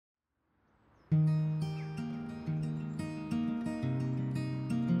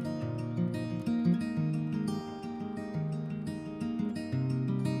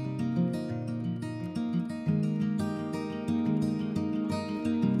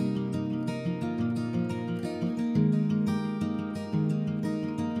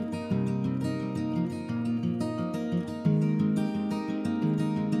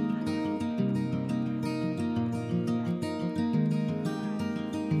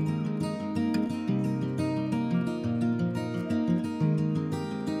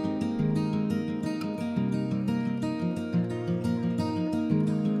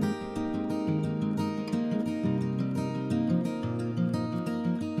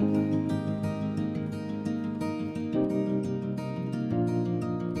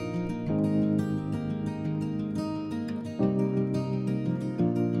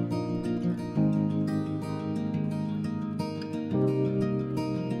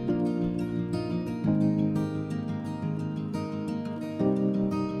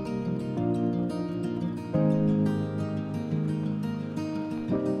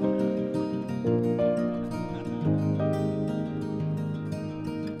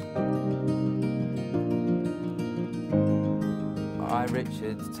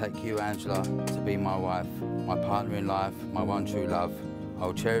Richard, take you, Angela, to be my wife, my partner in life, my one true love. I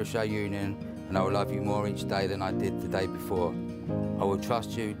will cherish our union and I will love you more each day than I did the day before. I will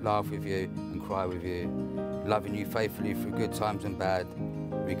trust you, laugh with you and cry with you, loving you faithfully through good times and bad,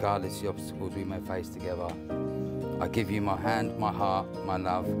 regardless of the obstacles we may face together. I give you my hand, my heart, my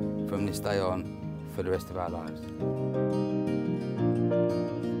love, from this day on, for the rest of our lives.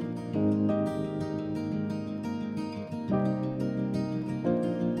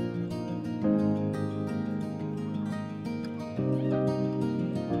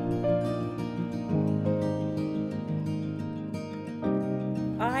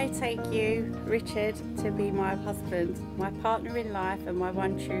 I take you, Richard, to be my husband, my partner in life and my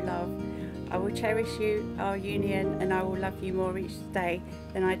one true love. I will cherish you, our union, and I will love you more each day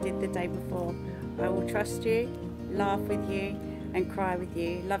than I did the day before. I will trust you, laugh with you and cry with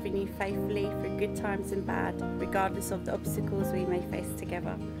you, loving you faithfully through good times and bad, regardless of the obstacles we may face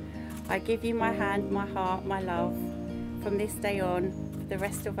together. I give you my hand, my heart, my love, from this day on, for the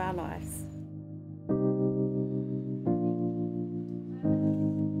rest of our lives.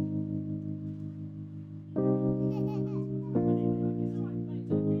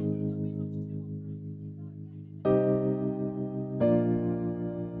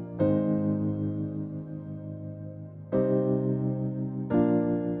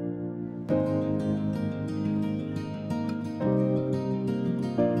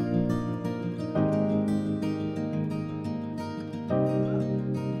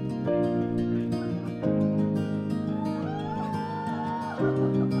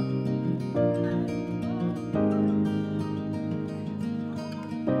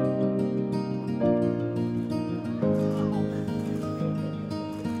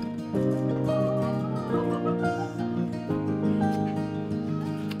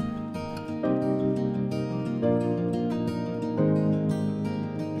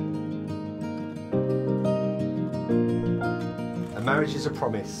 A marriage is a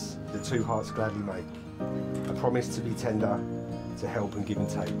promise that two hearts gladly make. A promise to be tender, to help and give and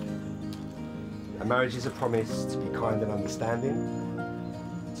take. A marriage is a promise to be kind and understanding,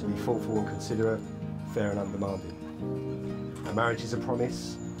 to be thoughtful and considerate, fair and undemanding. A marriage is a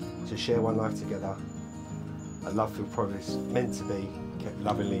promise to share one life together. A love-filled promise meant to be kept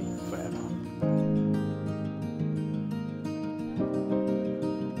lovingly forever.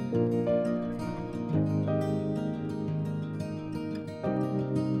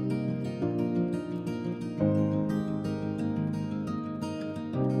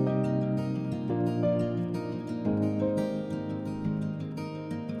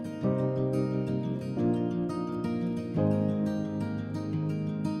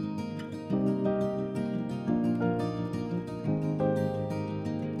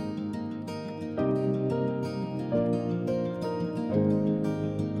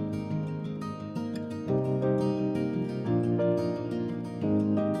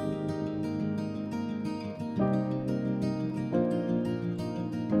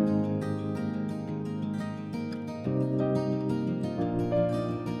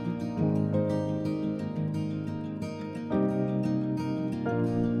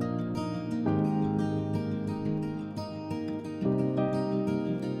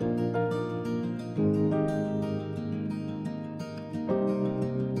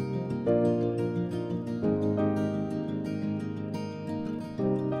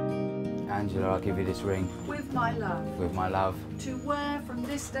 Angela, I'll give you this ring. With my love. With my love. To wear from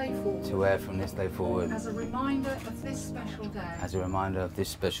this day forward. To wear from this day forward. As a reminder of this special day. As a reminder of this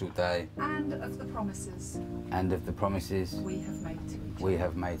special day. And of the promises. And of the promises we have made to each other. We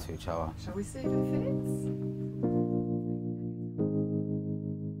have made to each other. Shall we see if it fits?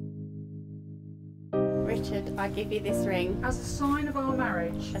 Richard, I give you this ring. As a sign of our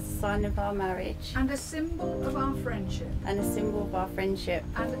marriage. As a sign of our marriage. And a symbol of our friendship. And a symbol of our friendship.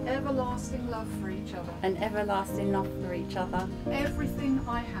 And everlasting love for each other. And everlasting love for each other. Everything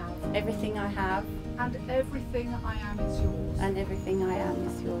I have. Everything I have. And everything I am is yours. And everything I am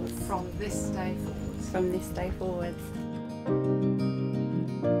is yours. From this day forwards. From this day forwards.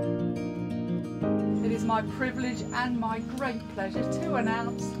 It is my privilege and my great pleasure to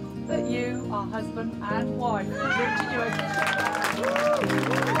announce that you are husband and wife. Richard, you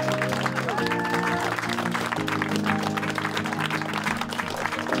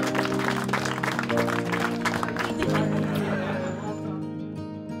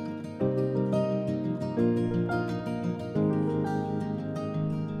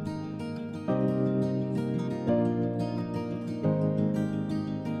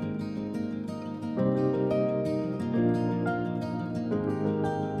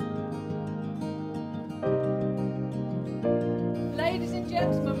Ladies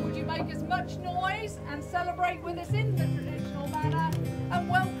make as much noise and celebrate with us in the traditional manner and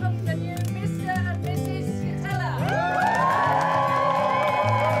welcome the new Mr. and Mrs. Scatella.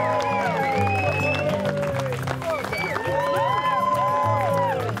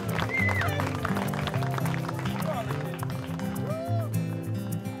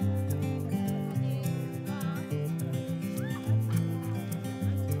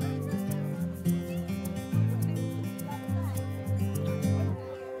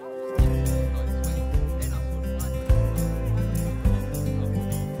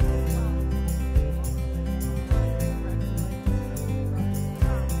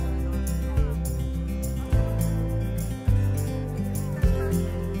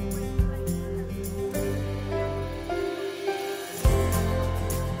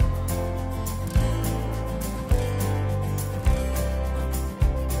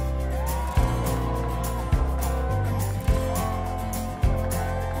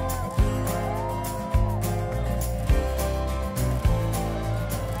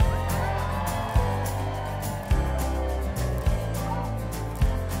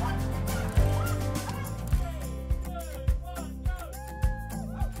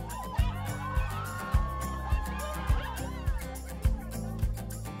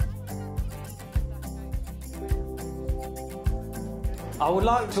 I would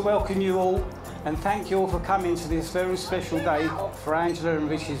like to welcome you all and thank you all for coming to this very special day for Angela and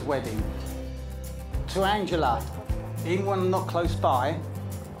Richie's wedding. To Angela, even when I'm not close by,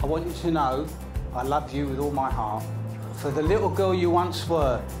 I want you to know I love you with all my heart. For the little girl you once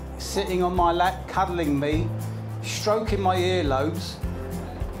were, sitting on my lap, cuddling me, stroking my earlobes,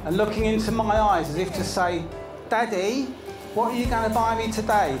 and looking into my eyes as if to say, Daddy, what are you going to buy me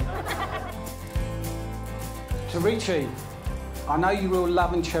today? To Richie, I know you will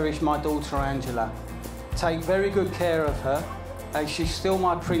love and cherish my daughter Angela. Take very good care of her, as she's still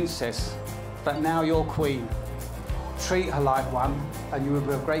my princess, but now your queen. Treat her like one, and you will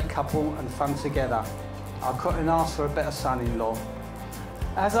be a great couple and fun together. I couldn't ask for a better son-in-law.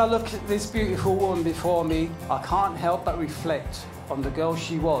 As I look at this beautiful woman before me, I can't help but reflect on the girl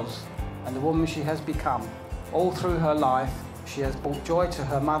she was and the woman she has become. All through her life, she has brought joy to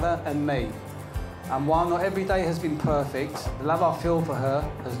her mother and me. And while not every day has been perfect, the love I feel for her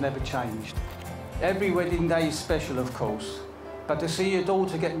has never changed. Every wedding day is special, of course, but to see your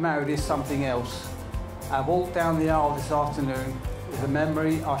daughter get married is something else. I walked down the aisle this afternoon with a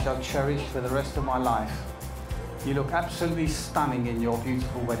memory I shall cherish for the rest of my life. You look absolutely stunning in your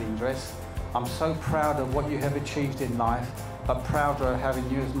beautiful wedding dress. I'm so proud of what you have achieved in life, but prouder of having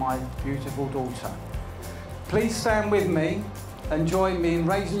you as my beautiful daughter. Please stand with me and join me in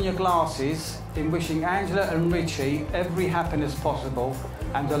raising your glasses in wishing Angela and Richie every happiness possible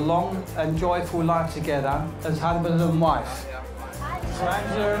and a long and joyful life together as husband and wife. To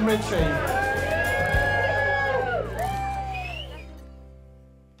Angela and Richie.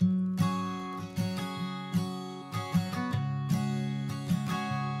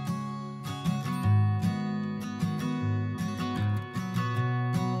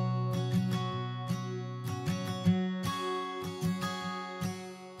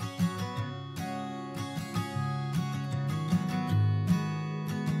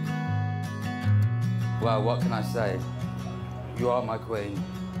 Well, what can I say? You are my queen.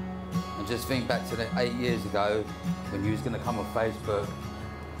 And just think back to the 8 years ago when you was going to come on Facebook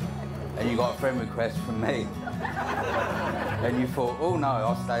and you got a friend request from me. And you thought, oh no,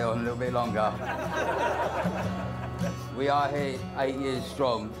 I'll stay on a little bit longer. We are here 8 years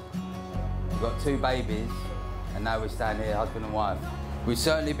strong. We've got 2 babies and now we're standing here, husband and wife. We've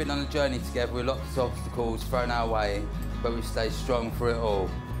certainly been on a journey together with lots of obstacles thrown our way, but we stayed strong through it all.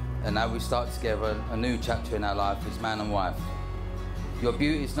 And now we start together a new chapter in our life as man and wife. Your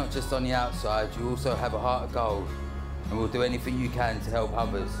beauty is not just on the outside, you also have a heart of gold and will do anything you can to help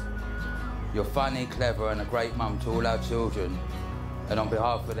others. You're funny, clever and a great mum to all our children. And on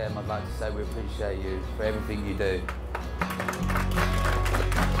behalf of them, I'd like to say we appreciate you for everything you do.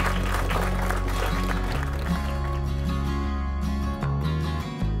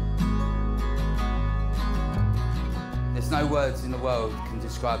 There's no words in the world can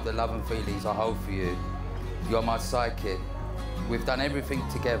describe the love and feelings I hold for you. You're my sidekick. We've done everything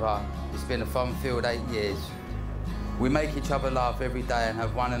together. It's been a fun-filled 8 years. We make each other laugh every day and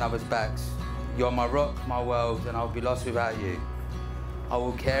have one another's backs. You're my rock, my world, and I'll be lost without you. I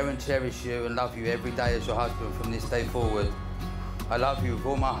will care and cherish you and love you every day as your husband from this day forward. I love you with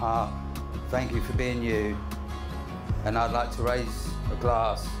all my heart. Thank you for being you. And I'd like to raise a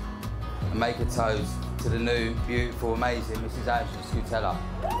glass and make a toast to the new, beautiful, amazing Mrs. Angela Scatella.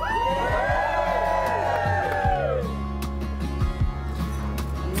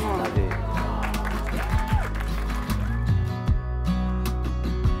 Love you.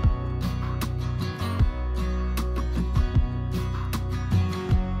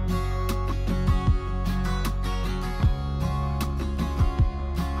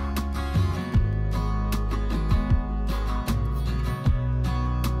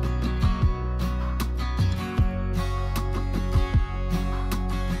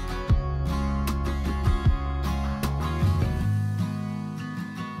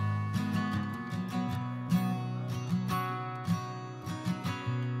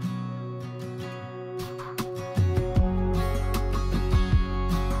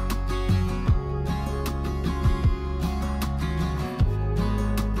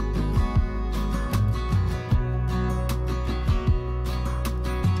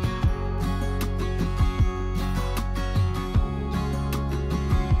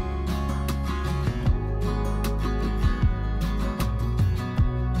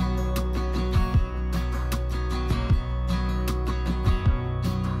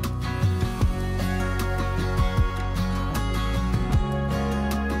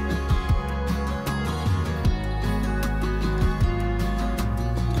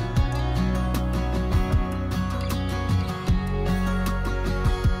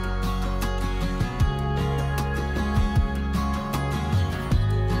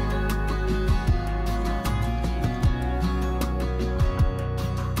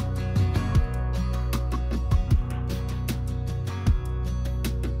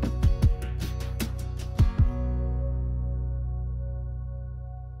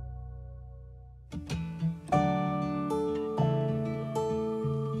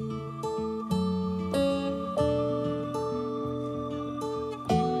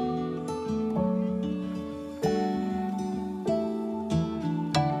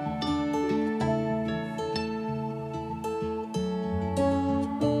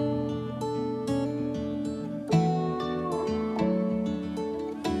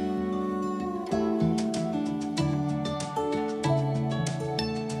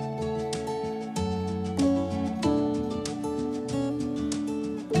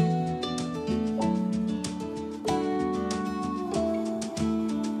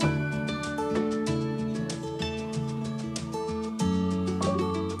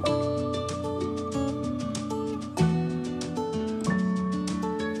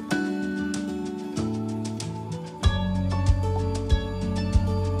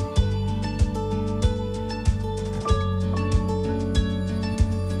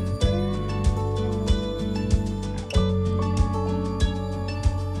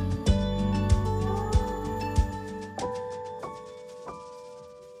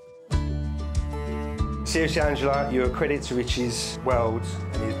 Seriously, Angela, you're a credit to Richie's world,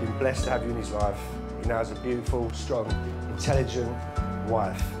 and he's been blessed to have you in his life. He now has a beautiful, strong, intelligent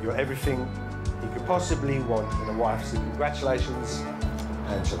wife. You're everything he could possibly want in a wife, so congratulations,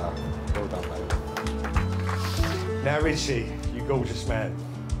 Angela. Well done, baby. Now, Richie, you gorgeous man.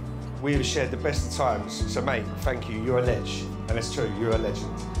 We have shared the best of times, so mate, thank you, you're a ledge. And it's true, you're a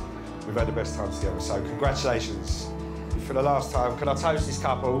legend. We've had the best times together, so congratulations. For the last time, can I toast this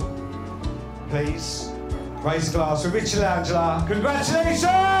couple? Please, raise a glass for Richard and Angela. Congratulations!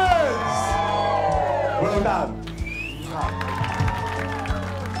 Well done.